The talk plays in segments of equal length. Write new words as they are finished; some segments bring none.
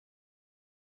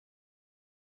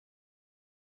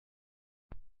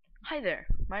Hi there,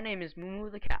 my name is Moo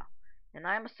the Cow, and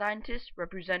I am a scientist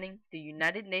representing the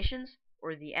United Nations,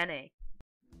 or the NA.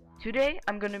 Today,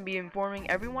 I'm going to be informing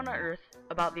everyone on Earth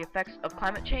about the effects of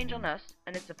climate change on us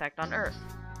and its effect on Earth.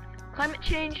 Climate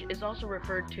change is also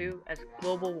referred to as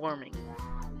global warming.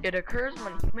 It occurs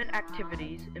when human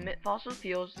activities emit fossil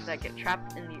fuels that get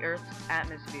trapped in the Earth's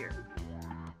atmosphere.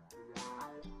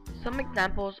 Some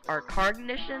examples are car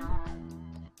ignition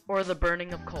or the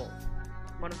burning of coal,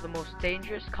 one of the most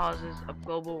dangerous causes of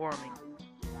global warming.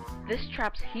 This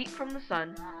traps heat from the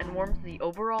sun and warms the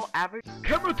overall average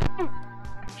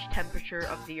temperature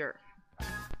of the Earth.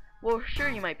 Well, sure,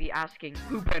 you might be asking,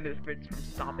 who benefits from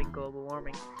stopping global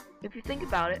warming? If you think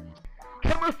about it,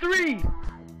 camera 3!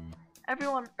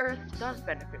 Everyone on Earth does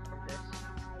benefit from this.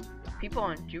 People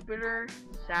on Jupiter,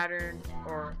 Saturn,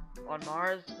 or on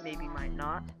Mars maybe might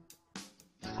not.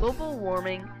 Global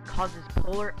warming causes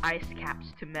polar ice caps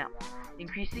to melt,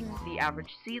 increasing the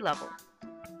average sea level.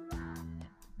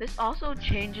 This also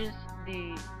changes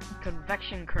the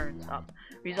convection currents up,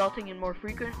 resulting in more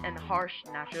frequent and harsh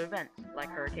natural events, like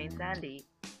Hurricane Sandy.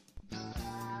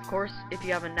 Of course, if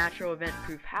you have a natural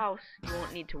event-proof house, you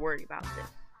won't need to worry about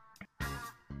this.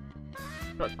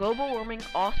 But global warming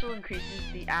also increases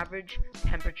the average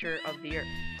temperature of the Earth.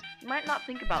 You might not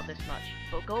think about this much,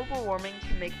 but global warming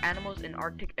can make animals in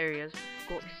Arctic areas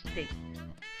go extinct.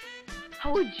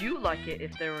 How would you like it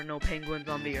if there were no penguins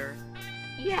on the Earth?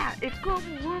 Yeah, if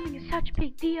global warming is such a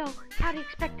big deal, how do you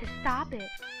expect to stop it?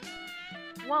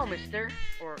 Well, mister,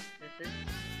 or Mrs.,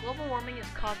 global warming is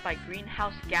caused by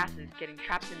greenhouse gases getting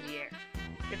trapped in the air.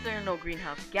 If there are no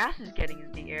greenhouse gases getting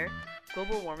in the air,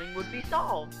 global warming would be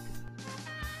solved.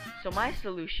 So my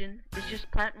solution is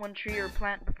just plant one tree or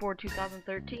plant before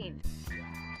 2013.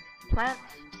 Plants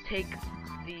take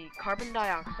the carbon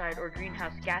dioxide or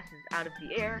greenhouse gases out of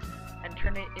the air and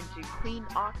turn it into clean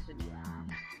oxygen.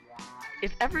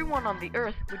 If everyone on the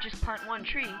Earth would just plant one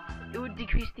tree, it would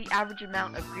decrease the average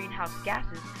amount of greenhouse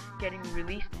gases getting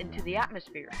released into the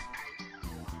atmosphere.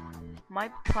 My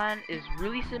plan is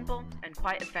really simple and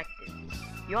quite effective.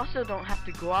 You also don't have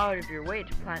to go out of your way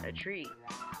to plant a tree.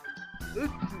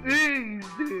 It's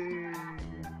easy!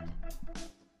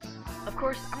 Of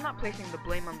course, I'm not placing the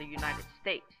blame on the United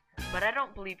States, but I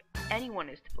don't believe anyone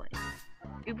is to blame.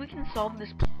 If we can solve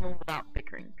this problem without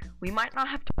bickering, we might not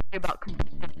have to worry about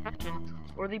complete destruction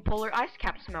or the polar ice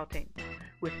caps melting.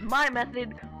 With my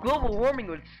method, global warming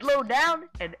would slow down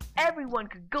and everyone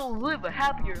could go live a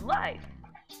happier life.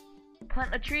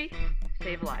 Plant a tree,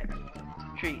 save lives.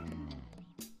 Trees.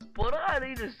 But I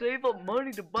need to save up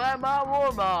money to buy my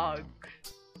warm hogs.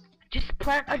 Just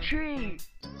plant a tree.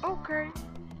 Okay.